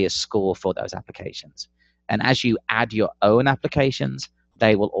can see a score for those applications. And as you add your own applications,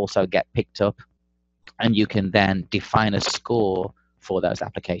 they will also get picked up, and you can then define a score for those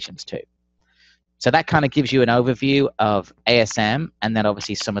applications too. So that kind of gives you an overview of ASM, and then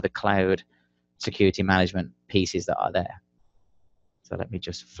obviously some of the cloud security management pieces that are there. So let me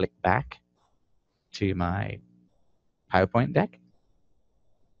just flick back to my PowerPoint deck.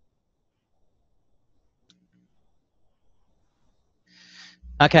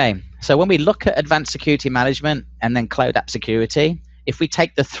 Okay, so when we look at advanced security management and then cloud app security, if we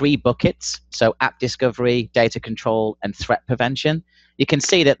take the three buckets, so app discovery, data control, and threat prevention, you can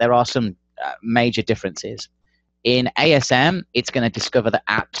see that there are some major differences. In ASM, it's going to discover the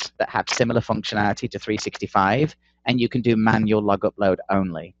apps that have similar functionality to 365, and you can do manual log upload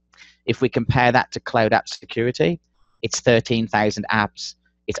only. If we compare that to cloud app security, it's 13,000 apps,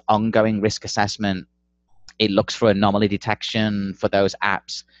 it's ongoing risk assessment, it looks for anomaly detection for those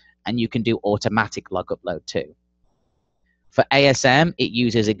apps, and you can do automatic log upload too. For ASM, it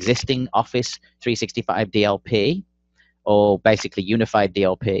uses existing Office 365 DLP, or basically unified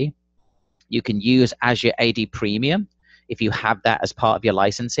DLP. You can use Azure AD Premium if you have that as part of your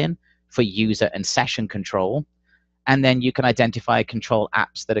licensing for user and session control. And then you can identify control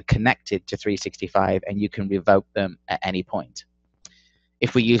apps that are connected to 365, and you can revoke them at any point.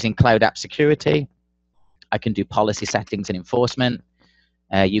 If we're using Cloud App Security, I can do policy settings and enforcement.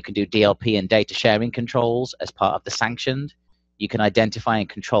 You can do DLP and data sharing controls as part of the sanctioned. You can identify and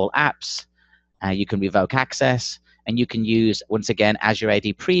control apps. You can revoke access. And you can use, once again, Azure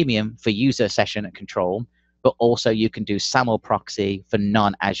AD Premium for user session and control, but also you can do SAML proxy for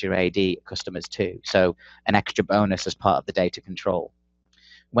non-Azure AD customers too. So an extra bonus as part of the data control.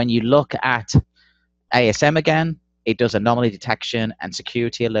 When you look at ASM again, it does anomaly detection and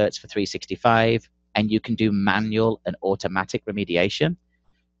security alerts for 365, and you can do manual and automatic remediation.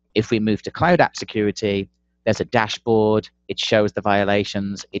 If we move to Cloud App Security, there's a dashboard, it shows the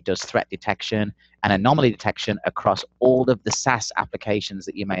violations, it does threat detection and anomaly detection across all of the SaaS applications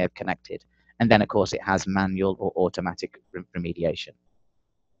that you may have connected. And then, of course, it has manual or automatic remediation.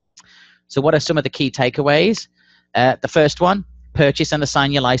 So what are some of the key takeaways? The first one, purchase and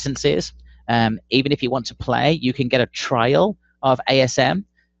assign your licenses. Even if you want to play, you can get a trial of ASM,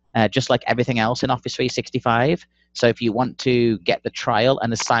 just like everything else in Office 365. So if you want to get the trial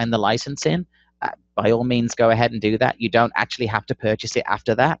and assign the license in, by all means, go ahead and do that. You don't actually have to purchase it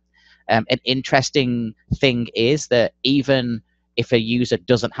after that. An interesting thing is that even if a user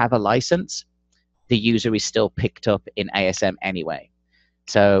doesn't have a license, the user is still picked up in ASM anyway.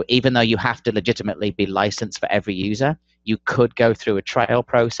 So even though you have to legitimately be licensed for every user, you could go through a trial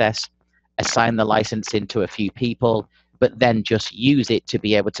process, assign the license into a few people, but then just use it to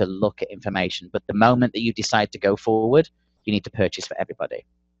be able to look at information. But the moment that you decide to go forward, you need to purchase for everybody.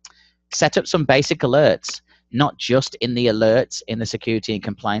 Set up some basic alerts, not just in the alerts in the Security and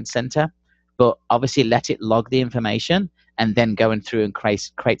Compliance Center, but obviously let it log the information and then going through and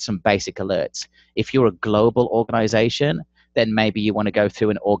create some basic alerts. If you're a global organization, then maybe you want to go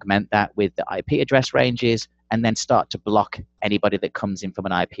through and augment that with the IP address ranges and then start to block anybody that comes in from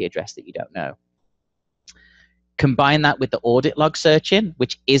an IP address that you don't know. Combine that with the audit log searching,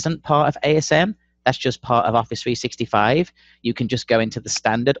 which isn't part of ASM. That's just part of Office 365. You can just go into the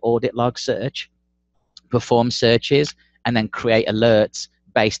standard audit log search, perform searches, and then create alerts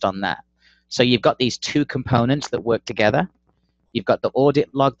based on that. So you've got these two components that work together. You've got the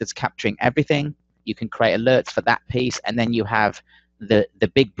audit log that's capturing everything. You can create alerts for that piece, and then you have the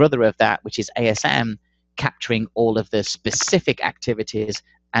big brother of that, which is ASM, capturing all of the specific activities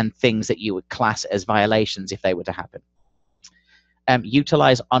and things that you would class as violations if they were to happen.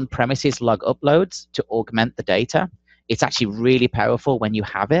 Utilize on-premises log uploads to augment the data. It's actually really powerful when you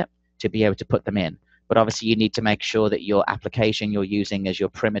have it to be able to put them in. But obviously, you need to make sure that your application you're using as your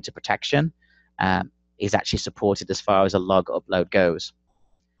perimeter protection is actually supported as far as a log upload goes.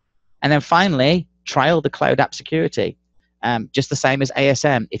 And then finally, trial the Cloud App Security. Just the same as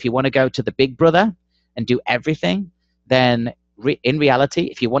ASM. If you want to go to the big brother and do everything, then in reality,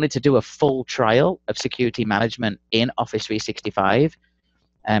 if you wanted to do a full trial of security management in Office 365,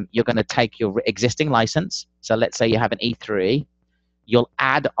 you're going to take your existing license. So let's say you have an E3. You'll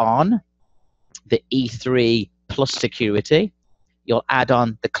add on the E3 plus security. You'll add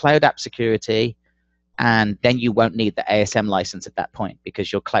on the Cloud App Security, and then you won't need the ASM license at that point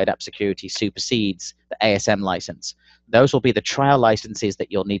because your Cloud App Security supersedes the ASM license. Those will be the trial licenses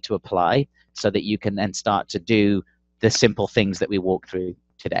that you'll need to apply so that you can then start to do the simple things that we walked through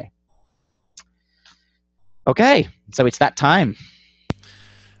today. Okay, so it's that time.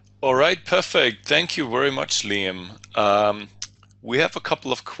 All right, perfect. Thank you very much, Liam. We have a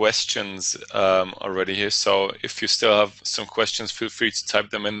couple of questions already here, so if you still have some questions, feel free to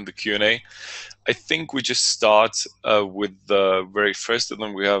type them in the Q&A. I think we just start with the very first, and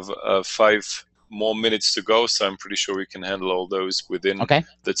then we have 5 more minutes to go, so I'm pretty sure we can handle all those within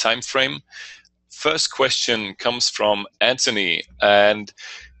the time frame. First question comes from Anthony, and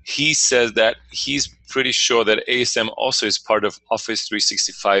he says that he's pretty sure that ASM also is part of Office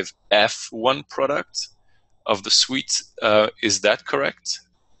 365 F1 product of the suite. Is that correct?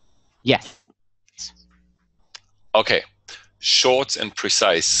 Yes. Okay, short and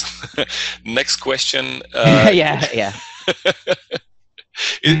precise. Next question. Yeah.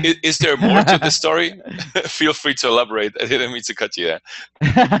 Is there more to the story? Feel free to elaborate. I didn't mean to cut you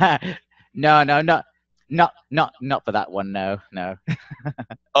there. No, not for that one. No.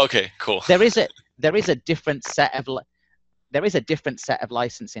 Okay, cool. There is a different set of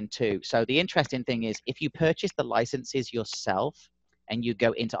licensing too. So the interesting thing is, if you purchase the licenses yourself and you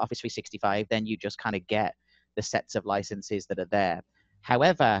go into Office 365, then you just kind of get the sets of licenses that are there.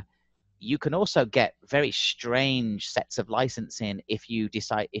 However, you can also get very strange sets of licensing if you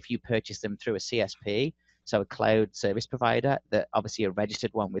purchase them through a CSP, so a cloud service provider, that obviously a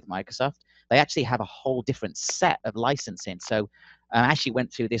registered one with Microsoft. They actually have a whole different set of licensing. So I actually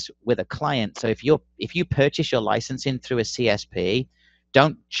went through this with a client. So if you purchase your licensing through a CSP,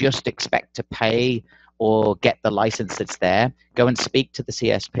 don't just expect to pay or get the license that's there. Go and speak to the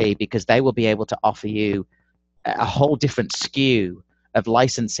CSP, because they will be able to offer you a whole different SKU of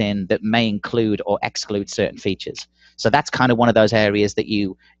licensing that may include or exclude certain features. So that's kind of one of those areas that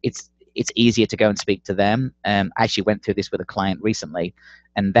it's easier to go and speak to them. I actually went through this with a client recently,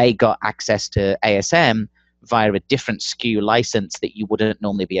 and they got access to ASM via a different SKU license that you wouldn't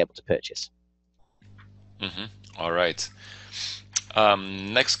normally be able to purchase. Mm-hmm. All right.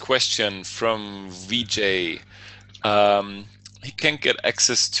 Next question from VJ. He can get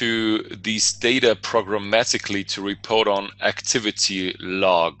access to these data programmatically to report on activity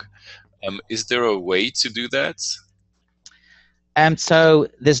log. Is there a way to do that? So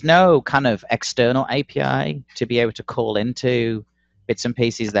there's no kind of external API to be able to call into bits and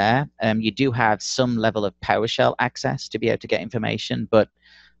pieces there. You do have some level of PowerShell access to be able to get information, but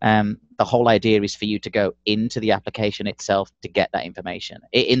the whole idea is for you to go into the application itself to get that information.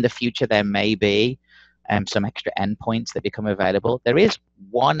 In the future, there may be some extra endpoints that become available. There is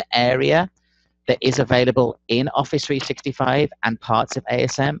one area that is available in Office 365 and parts of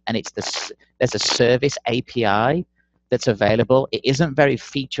ASM, and there's a service API that's available. It isn't very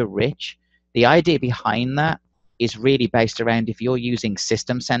feature rich. The idea behind that is really based around, if you're using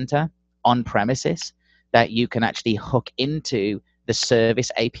System Center on premises, that you can actually hook into the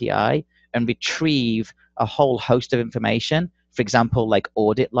service API and retrieve a whole host of information, for example, like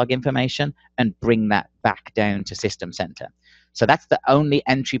audit log information, and bring that back down to System Center. So that's the only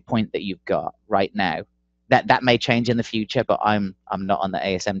entry point that you've got right now. That may change in the future, but I'm not on the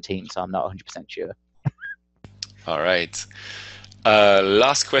ASM team, so I'm not 100% sure. All right.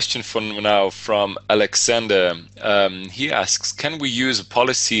 Last question for now from Alexander. He asks, can we use a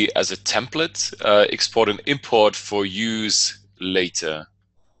policy as a template, export and import for use later?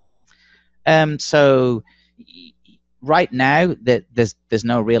 So right now, there's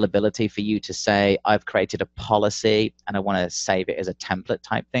no real ability for you to say, I've created a policy and I want to save it as a template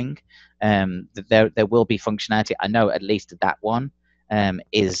type thing. There will be functionality. I know at least that one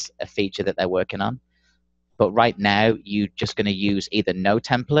is a feature that they're working on. But right now, you're just going to use either no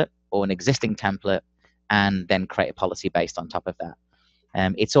template or an existing template and then create a policy based on top of that.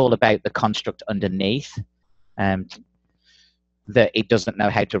 It's all about the construct underneath, that it doesn't know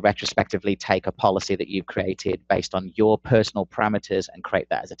how to retrospectively take a policy that you've created based on your personal parameters and create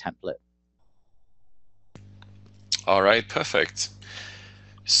that as a template. All right, perfect.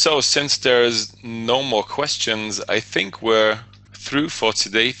 So since there's no more questions, I think we're through for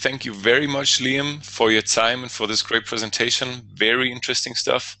today. Thank you very much, Liam, for your time and for this great presentation. Very interesting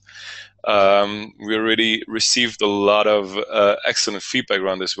stuff. We already received a lot of excellent feedback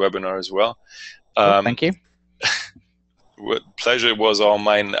around this webinar as well. Thank you. Pleasure was all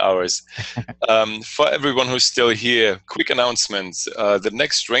mine, ours. For everyone who's still here, quick announcement. The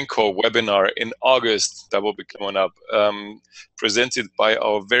next Rancor webinar in August, that will be coming up, presented by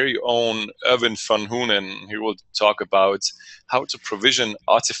our very own Erwin van Hoenen. He will talk about how to provision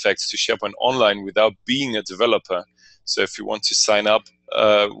artifacts to SharePoint Online without being a developer. So if you want to sign up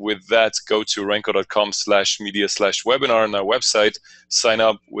with that, go to rancor.com/media/webinar on our website, sign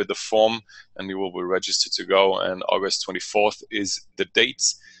up with the form, and you will be registered to go. And August 24th is the date.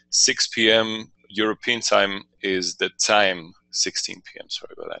 6 p.m. European time is the time. 16 p.m.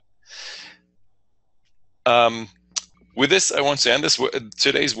 Sorry about that. With this, I want to end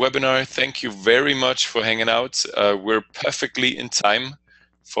today's webinar. Thank you very much for hanging out. We're perfectly in time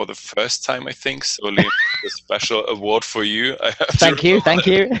for the first time, I think. So, Liam, a special award for you. Thank you.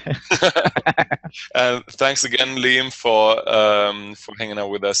 And thanks again, Liam, for hanging out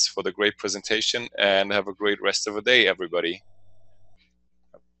with us for the great presentation. And have a great rest of the day, everybody.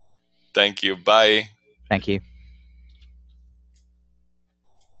 Thank you. Bye. Thank you.